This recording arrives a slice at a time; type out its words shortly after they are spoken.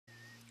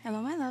Hello,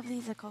 my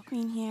lovelies. A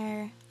Queen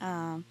here.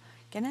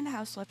 Getting into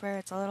House Flipper.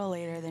 It's a little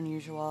later than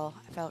usual.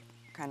 I felt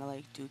kind of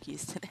like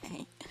dookies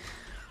today,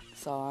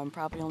 so I'm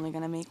probably only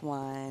gonna make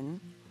one.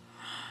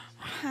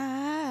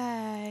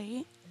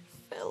 Hi,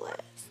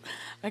 Phyllis.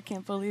 I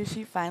can't believe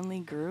she finally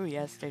grew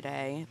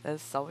yesterday.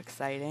 That's so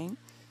exciting.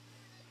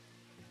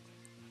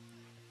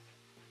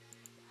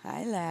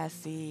 Hi,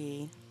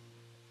 Lassie.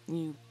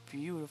 You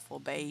beautiful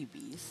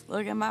babies.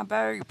 Look at my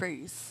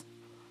babies.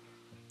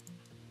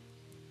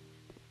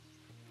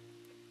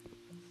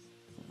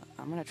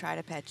 I'm gonna try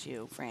to pet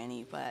you,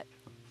 Franny, but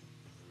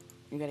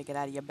you gotta get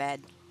out of your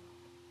bed.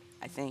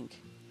 I think.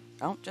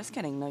 Oh, just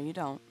kidding. No, you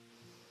don't.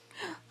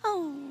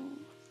 Oh,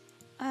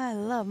 I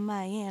love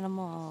my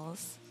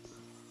animals.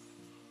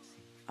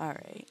 All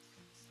right.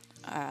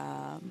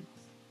 Um,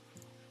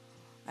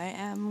 I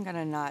am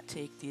gonna not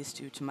take these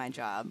two to my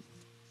job.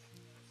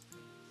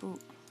 Boo.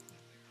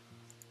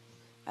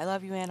 I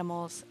love you,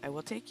 animals. I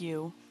will take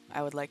you.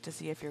 I would like to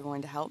see if you're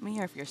going to help me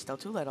or if you're still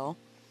too little.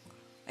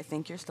 I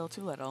think you're still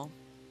too little,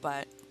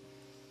 but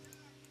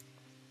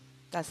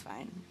that's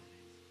fine.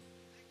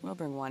 We'll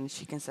bring one.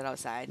 She can sit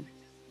outside.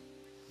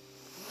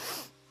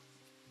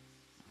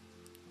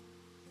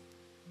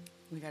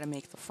 We gotta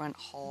make the front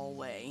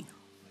hallway.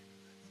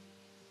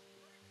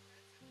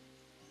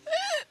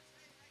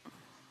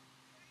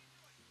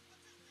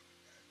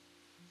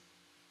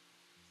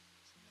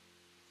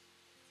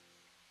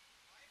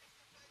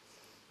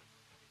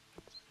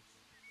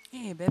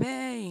 Hey,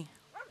 baby.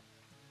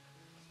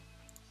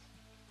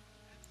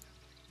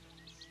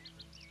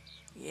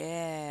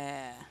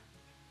 Yeah.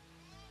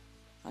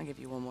 I'll give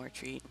you one more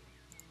treat.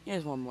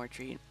 Here's one more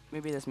treat.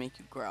 Maybe this make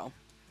you grow.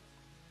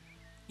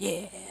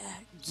 Yeah,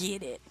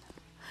 get it.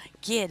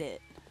 Get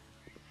it.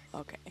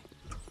 Okay.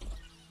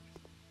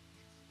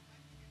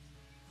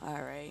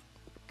 Alright.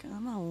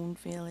 Come on,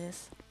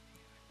 Phyllis.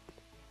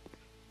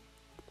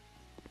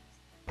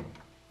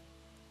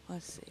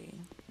 Let's see.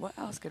 What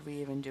else could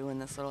we even do in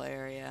this little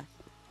area?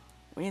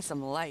 We need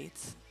some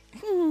lights.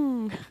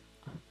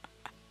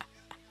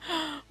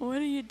 What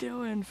are you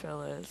doing,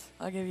 Phyllis?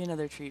 I'll give you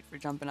another treat for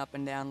jumping up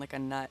and down like a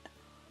nut.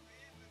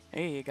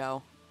 There you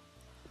go.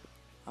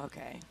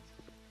 Okay.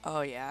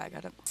 Oh yeah, I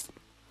gotta...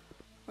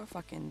 For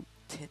fucking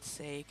tit's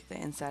sake,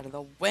 the inside of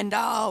the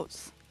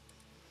windows!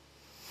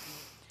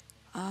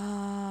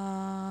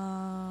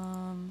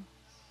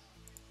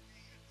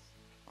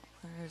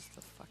 Where's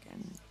the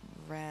fucking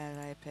red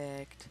I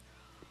picked?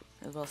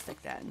 We'll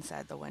stick that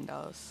inside the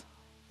windows.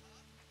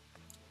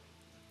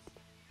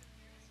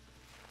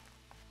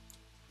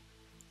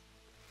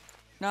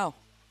 No!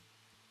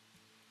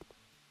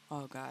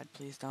 Oh god,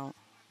 please don't.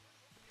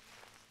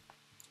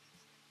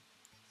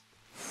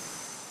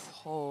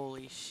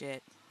 Holy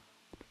shit.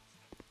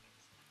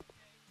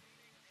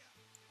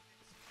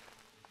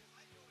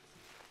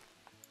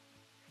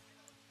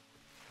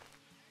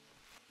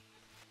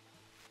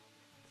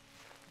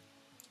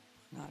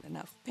 Not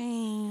enough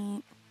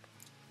paint.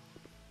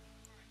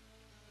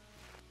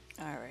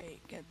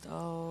 Alright, get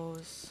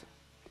those.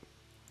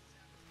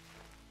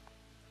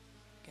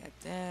 Get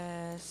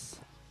this.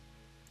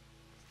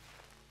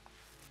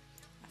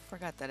 I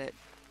forgot that it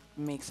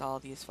makes all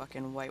these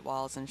fucking white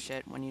walls and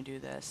shit when you do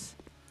this.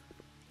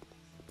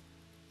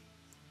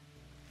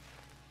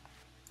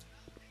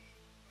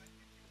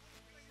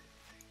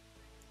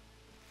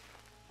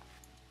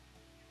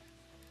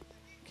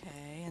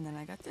 Okay, and then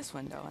I got this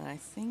window, and I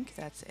think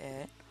that's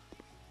it.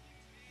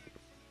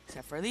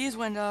 Except for these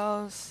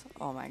windows.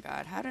 Oh my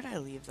god, how did I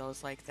leave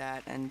those like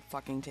that and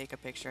fucking take a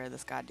picture of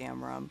this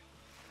goddamn room?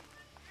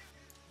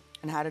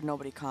 And how did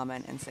nobody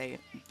comment and say,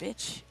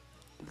 bitch,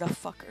 the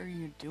fuck are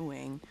you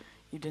doing?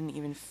 You didn't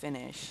even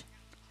finish.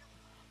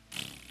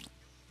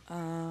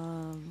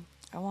 I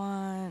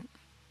want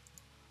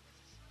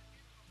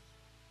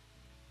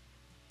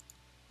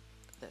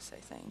this, I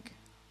think.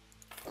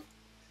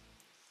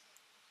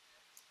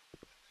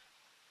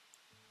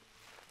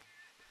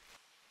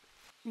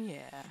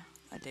 Yeah,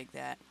 I dig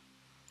that.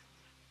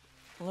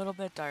 A little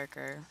bit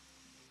darker,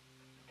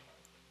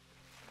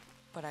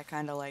 but I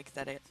kind of like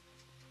that it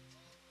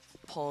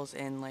pulls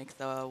in like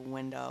the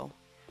window.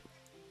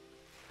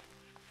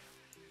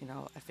 You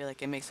know, I feel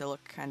like it makes it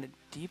look kind of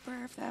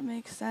deeper, if that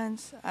makes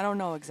sense. I don't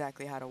know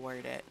exactly how to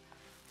word it.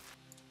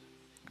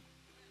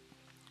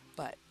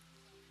 But,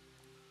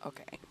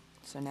 okay.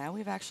 So now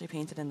we've actually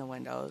painted in the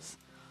windows.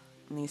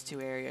 And these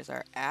two areas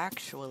are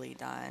actually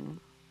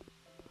done.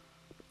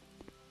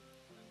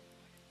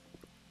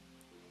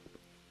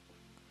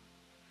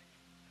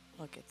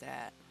 Look at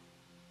that.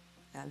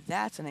 Now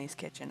that's a nice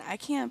kitchen. I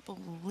can't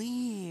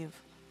believe...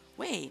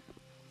 Wait.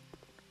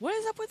 What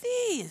is up with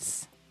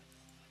these?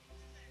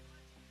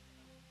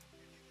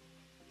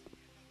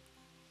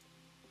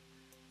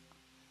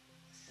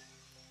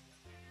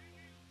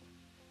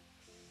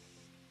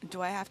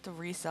 Do I have to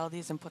resell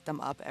these and put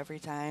them up every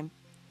time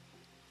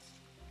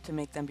to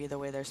make them be the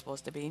way they're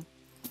supposed to be?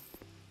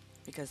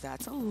 Because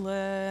that's a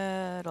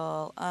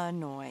little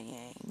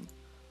annoying.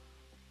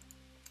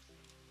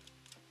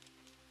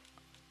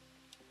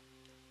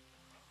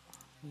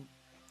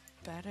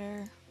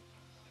 Better.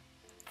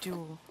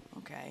 do.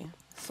 Okay.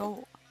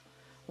 So,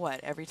 what?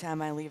 Every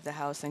time I leave the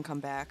house and come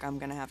back, I'm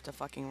gonna have to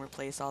fucking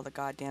replace all the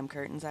goddamn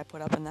curtains I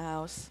put up in the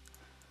house?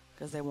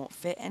 Because they won't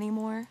fit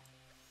anymore?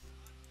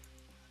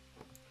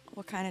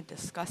 What kind of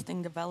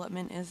disgusting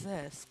development is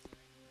this?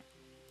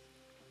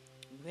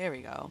 There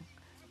we go.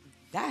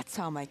 That's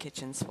how my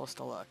kitchen's supposed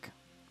to look.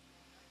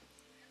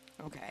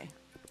 Okay.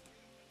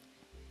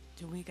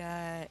 Do we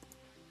got...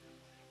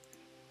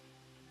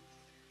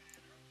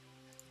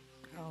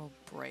 How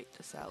bright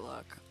does that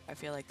look? I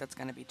feel like that's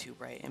gonna be too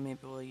bright, and maybe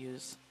we'll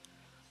use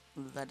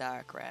the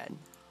dark red.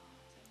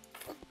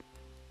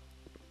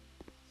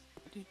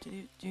 Do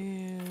do do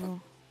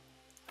do.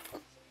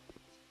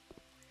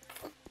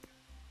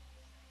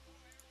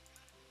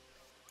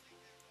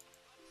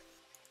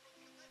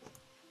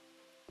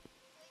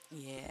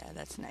 Yeah,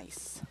 that's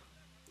nice.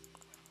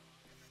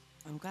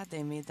 I'm glad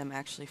they made them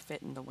actually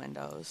fit in the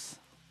windows.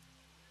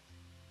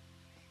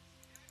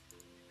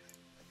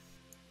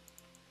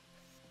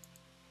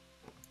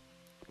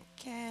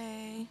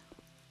 Okay.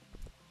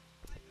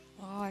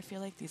 Oh, I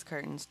feel like these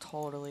curtains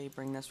totally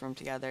bring this room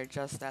together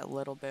just that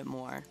little bit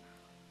more.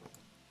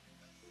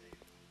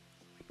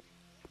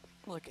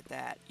 Look at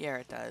that. Yeah,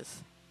 it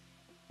does.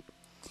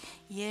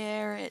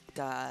 Yeah, it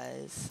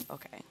does.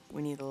 Okay,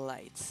 we need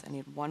lights. I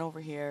need one over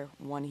here,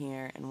 and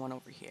one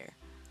over here.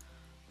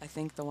 I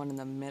think the one in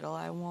the middle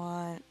I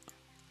want.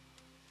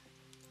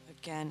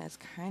 Again, it's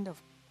kind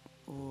of...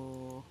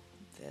 Ooh,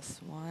 this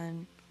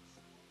one.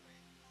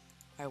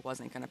 I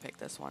wasn't gonna pick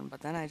this one, but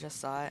then I just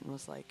saw it and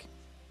was like,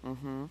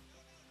 mm-hmm.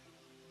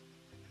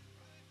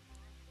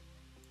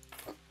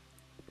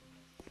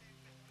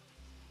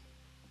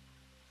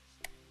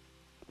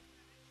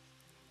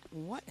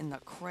 What in the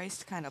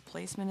Christ kind of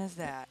placement is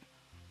that?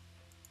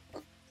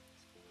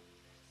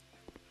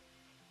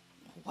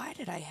 Why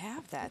did I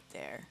have that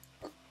there?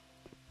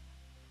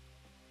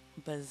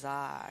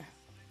 Bizarre.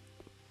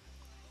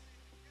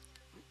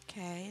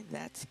 Okay,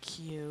 that's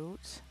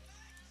cute.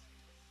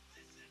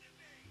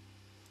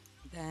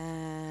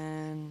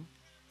 Then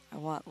I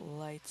want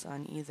lights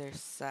on either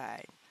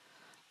side.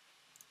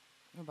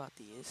 What about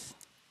these?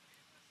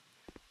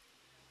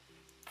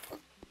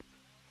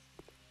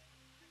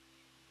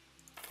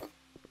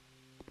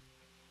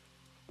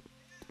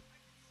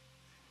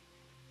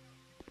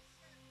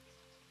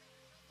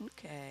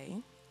 Okay,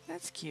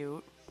 that's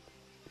cute.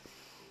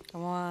 I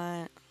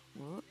want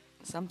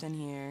something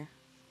here.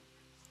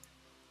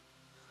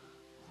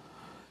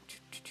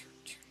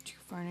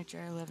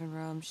 Furniture, living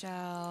room,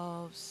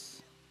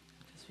 shelves.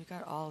 Because we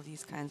got all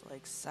these kinds of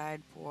like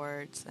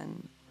sideboards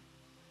and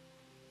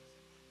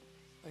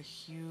a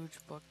huge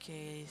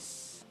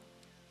bookcase.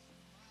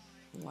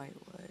 White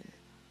wood.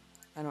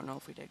 I don't know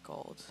if we did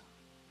gold.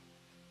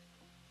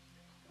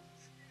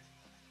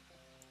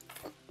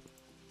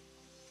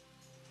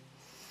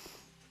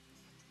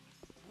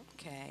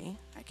 Okay,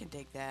 I can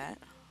dig that.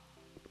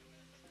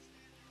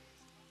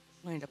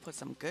 We need to put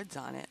some goods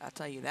on it, I'll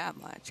tell you that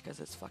much, because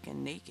it's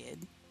fucking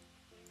naked.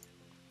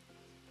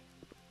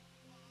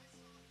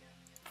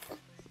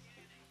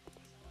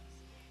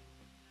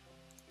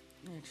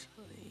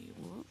 Actually,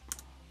 whoop.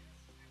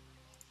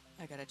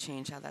 I gotta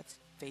change how that's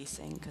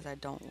facing, because I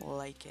don't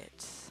like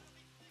it.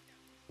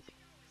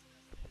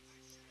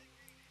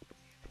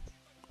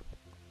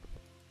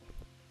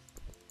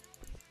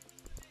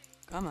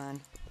 Come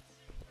on.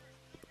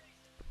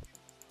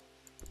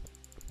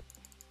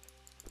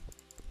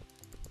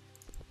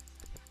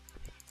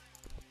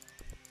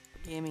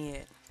 Give me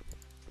it.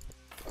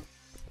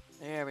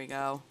 There we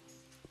go.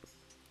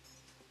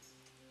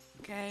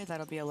 Okay,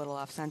 that'll be a little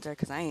off center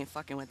because I ain't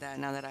fucking with that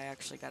now that I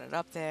actually got it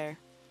up there.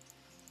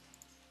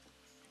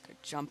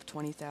 Could jump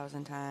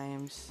 20,000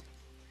 times.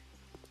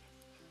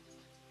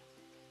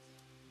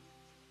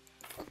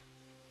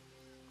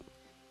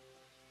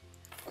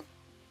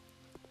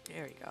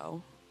 There we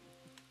go.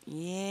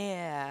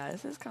 Yeah,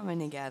 this is coming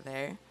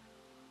together.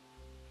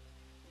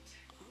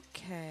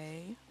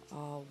 Okay.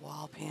 Oh,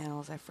 wall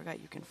panels. I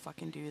forgot you can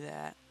fucking do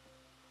that.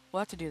 We'll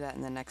have to do that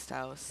in the next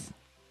house.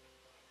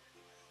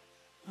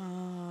 I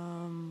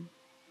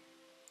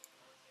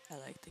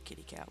like the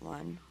kitty cat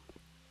one.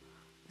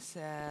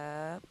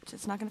 Except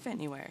it's not gonna fit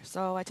anywhere,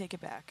 so I take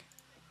it back.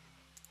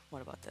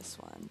 What about this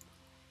one?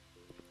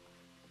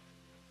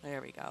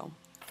 There we go.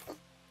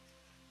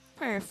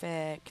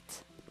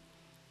 Perfect.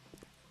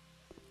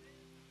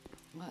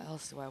 What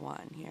else do I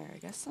want in here? I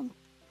guess some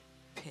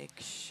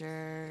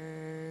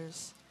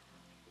pictures.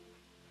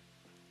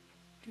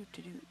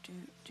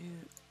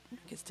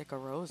 I could stick a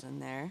rose in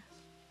there.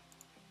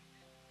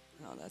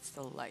 No, that's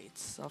the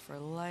lights. So for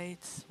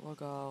lights, we'll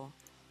go.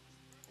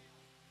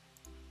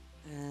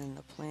 And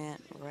the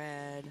plant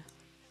red.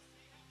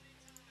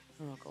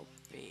 And we'll go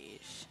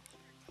beige.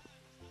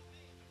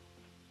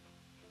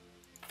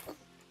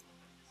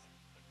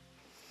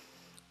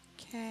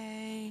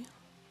 Okay.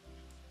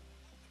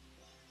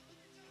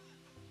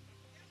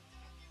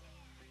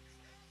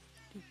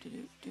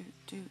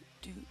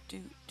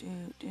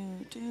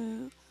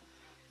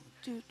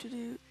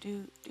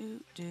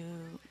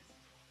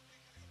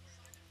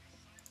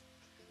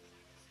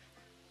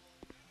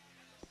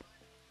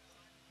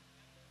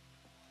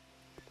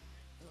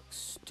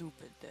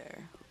 stupid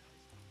there.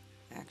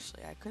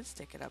 Actually, I could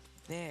stick it up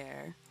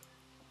there.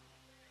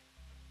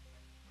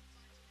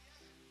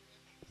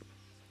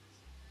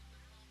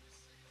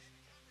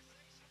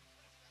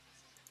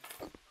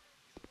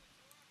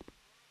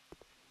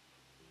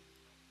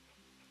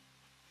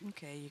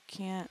 Okay, you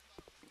can't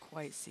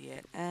quite see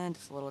it, and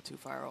it's a little too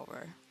far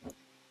over.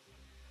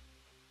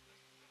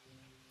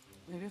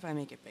 Maybe if I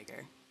make it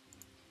bigger.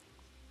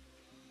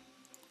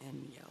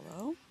 And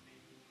yellow.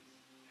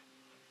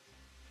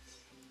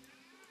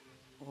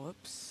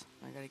 Whoops.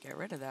 I gotta get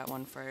rid of that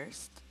one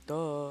first.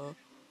 Duh.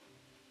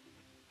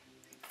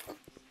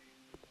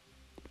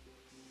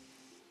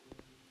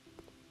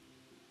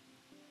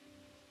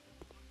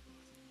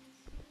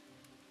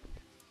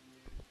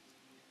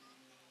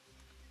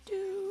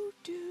 Do,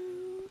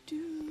 do,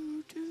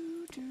 do,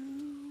 do,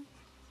 do.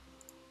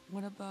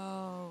 What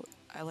about,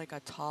 I like a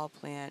tall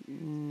plant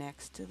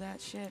next to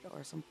that shit,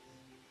 or some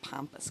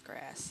pampas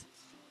grass?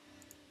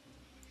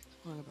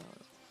 What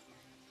about,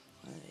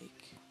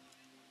 like...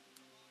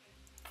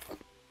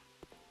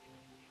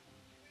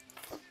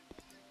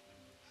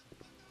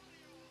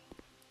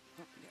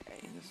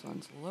 Okay, this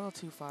one's a little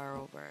too far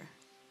over.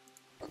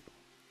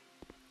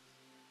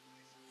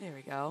 There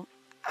we go.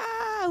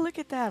 Ah, look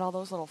at that, all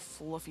those little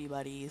fluffy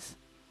buddies.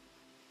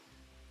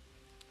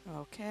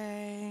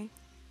 Okay.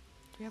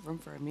 Do we have room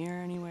for a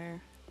mirror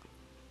anywhere?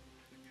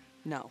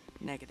 No,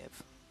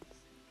 negative.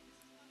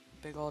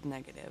 Big old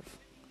negative.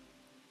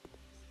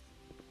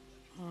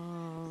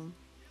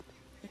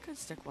 I could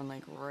stick one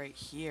like right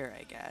here,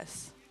 I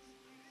guess.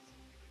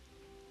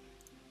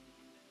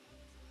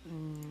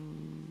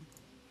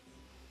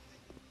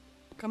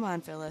 Come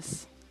on,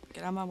 Phyllis.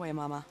 Get out my way,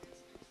 mama.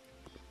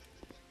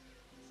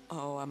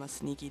 Oh, I'm a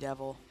sneaky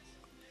devil.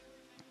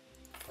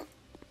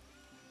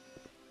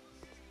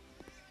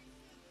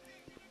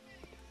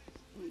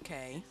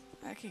 Okay,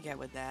 I could get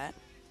with that.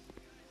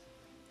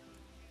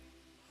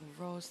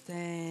 Rose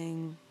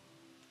thing.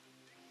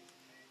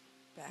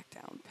 Back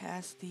down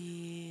past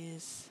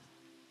these.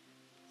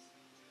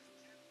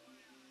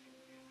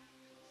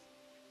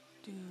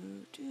 Do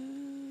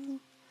do.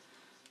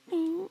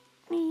 A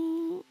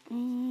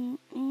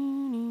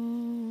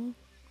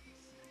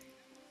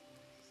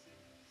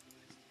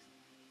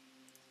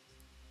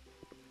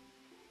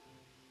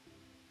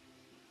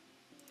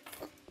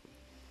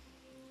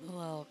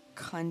little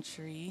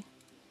country.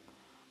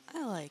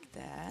 I like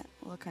that.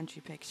 A little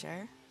country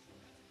picture.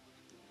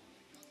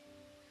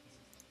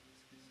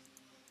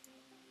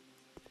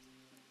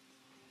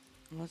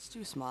 Let's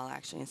do small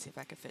actually and see if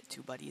I can fit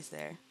two buddies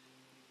there.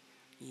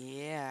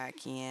 Yeah, I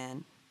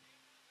can.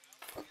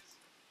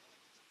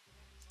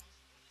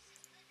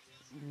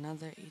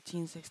 Another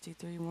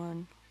 1863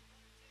 one.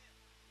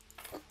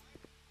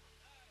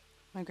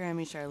 My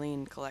Grammy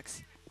Charlene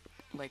collects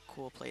like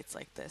cool plates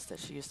like this that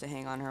she used to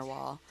hang on her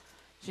wall.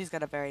 She's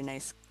got a very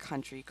nice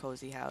country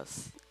cozy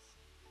house.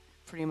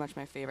 Pretty much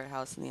my favorite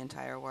house in the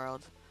entire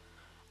world.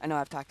 I know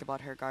I've talked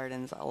about her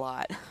gardens a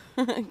lot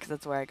because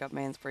that's where I got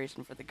my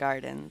inspiration for the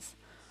gardens.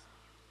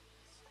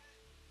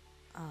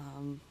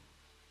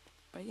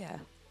 But yeah,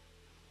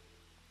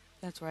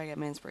 that's where I get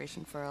my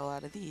inspiration for a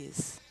lot of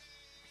these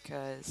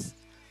because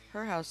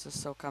her house is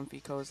so comfy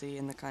cozy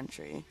in the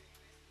country.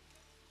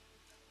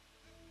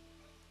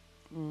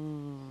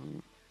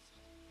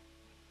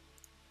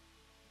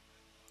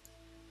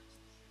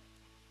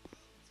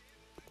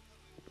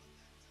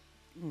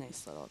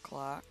 Nice little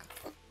clock.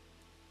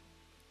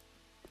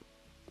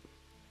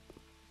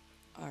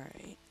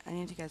 Alright, I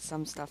need to get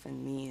some stuff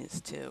in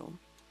these too.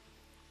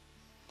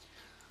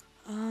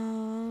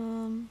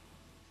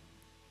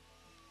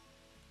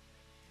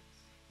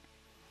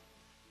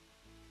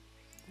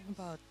 What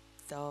about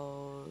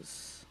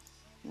those?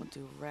 We'll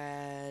do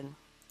red.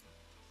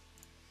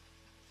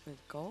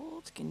 With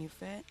gold, can you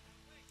fit?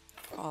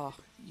 Oh,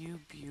 you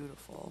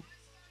beautiful.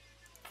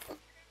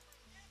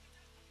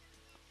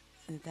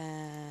 And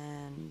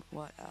then,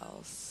 what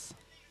else?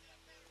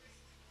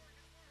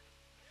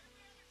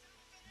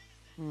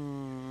 I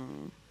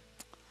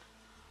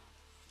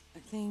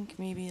think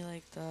maybe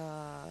like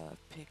the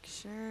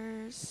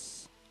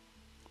pictures.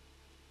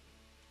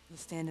 The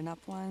standing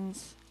up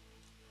ones.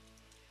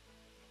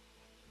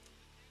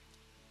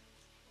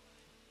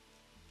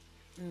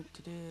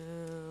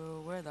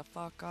 Where the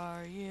fuck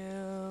are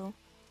you?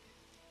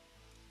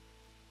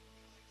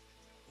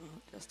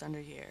 Oh, just under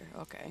here.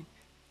 Okay.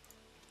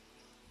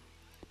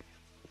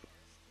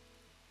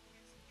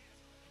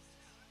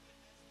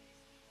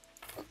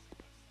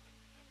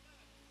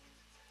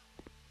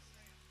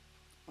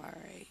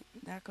 Alright,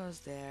 that goes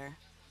there.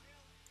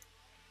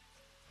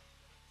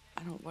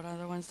 I don't, what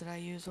other ones did I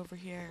use over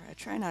here? I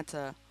try not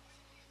to,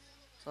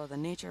 so the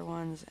nature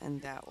ones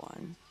and that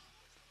one.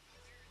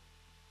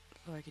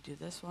 So I could do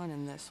this one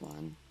and this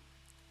one.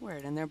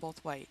 Weird, and they're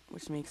both white,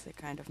 which makes it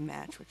kind of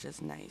match, which is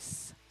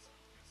nice.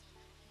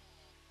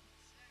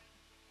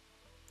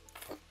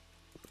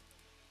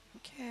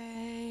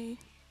 Okay.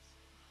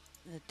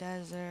 The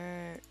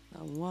desert,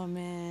 the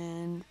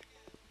woman.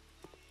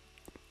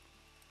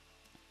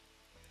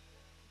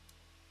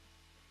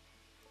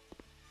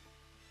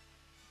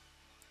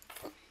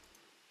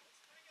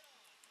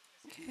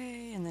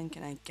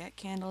 I get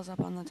candles up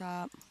on the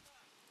top?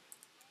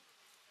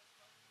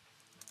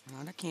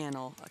 Not a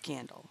candle, a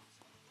candle.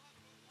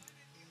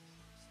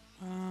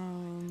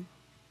 No,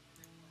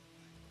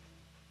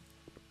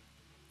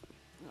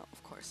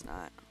 of course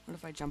not. What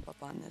if I jump up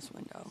on this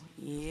window?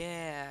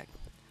 Yeah.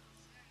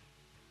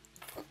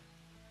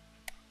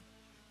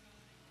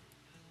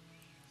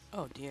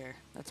 Oh dear,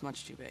 that's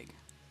much too big.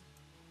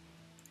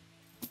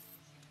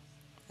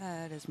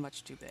 That is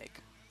much too big.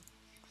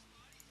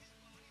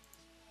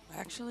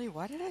 Actually,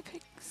 why did I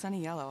pick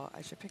sunny yellow?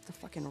 I should pick the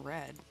fucking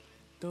red.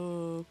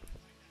 Duh.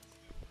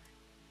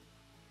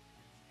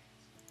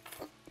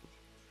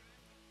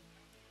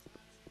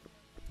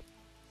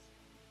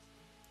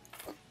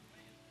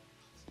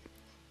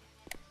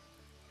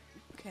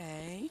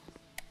 Okay.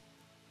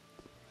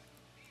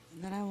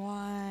 And then I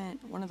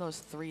want one of those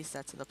 3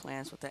 sets of the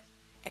plants with the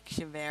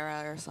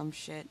Echevera or some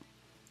shit.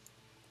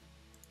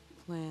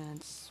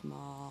 Plants,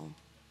 small.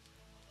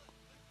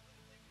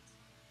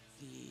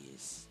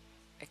 These.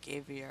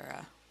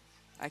 Echevera.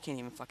 I can't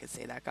even fucking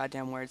say that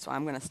goddamn word, so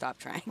I'm gonna stop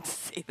trying to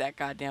say that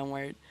goddamn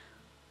word.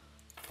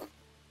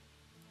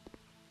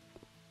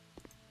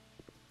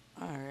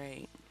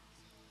 Alright.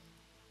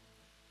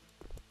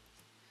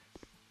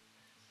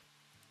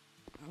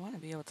 I want to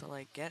be able to,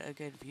 like, get a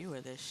good view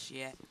of this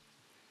shit.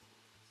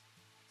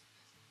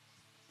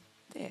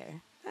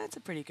 There. That's a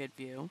pretty good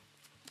view.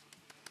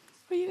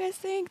 What do you guys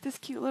think? This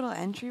cute little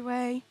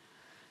entryway?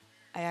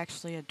 I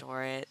actually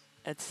adore it.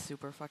 It's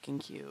super fucking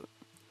cute.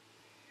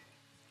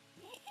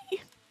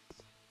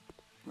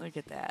 Look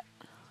at that.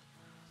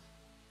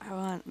 I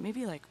want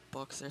maybe like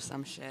books or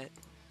some shit.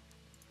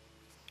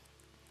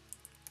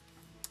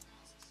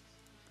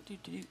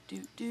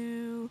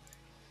 Do.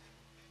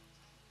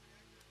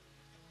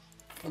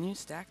 Can you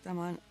stack them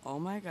on? Oh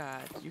my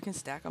god. You can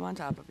stack them on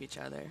top of each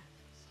other.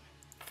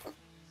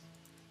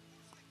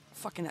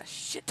 Fucking a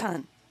shit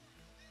ton.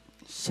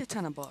 Shit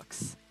ton of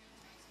books.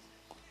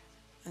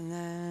 And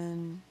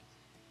then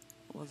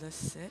will this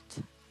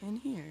sit in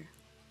here?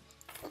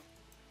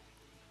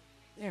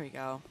 There we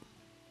go.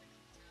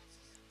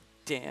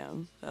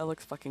 Damn, that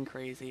looks fucking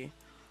crazy.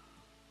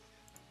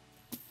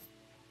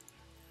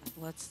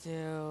 Let's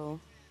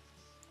do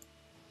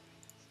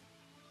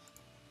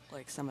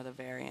like some of the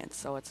variants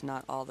so it's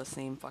not all the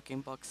same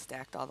fucking books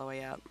stacked all the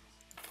way up.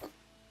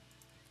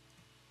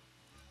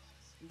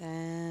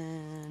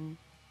 Then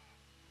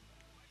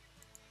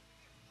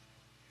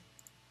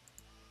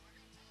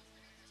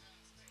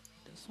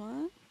this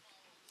one.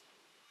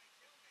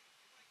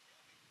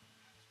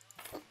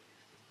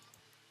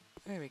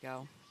 There we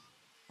go.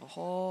 A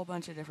whole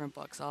bunch of different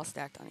books all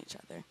stacked on each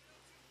other.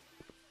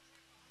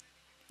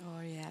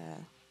 Oh yeah.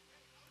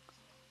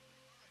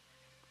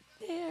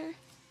 There.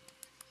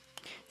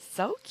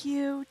 So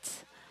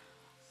cute.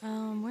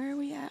 Where are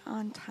we at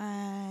on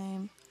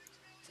time?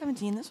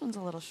 17. This one's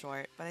a little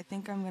short, but I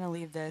think I'm going to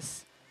leave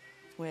this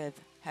with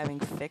having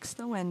fixed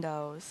the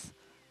windows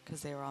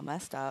because they were all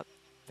messed up,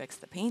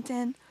 fixed the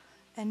painting,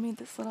 and made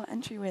this little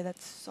entryway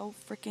that's so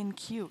freaking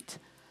cute.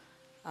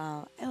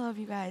 I love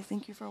you guys.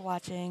 Thank you for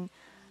watching.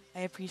 I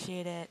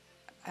appreciate it.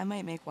 I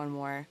might make one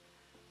more.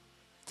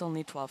 It's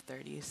only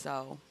 12:30,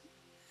 so,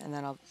 and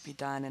then I'll be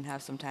done and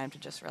have some time to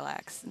just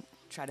relax and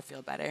try to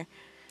feel better.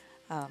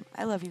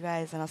 I love you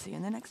guys, and I'll see you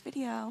in the next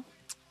video.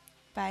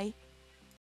 Bye.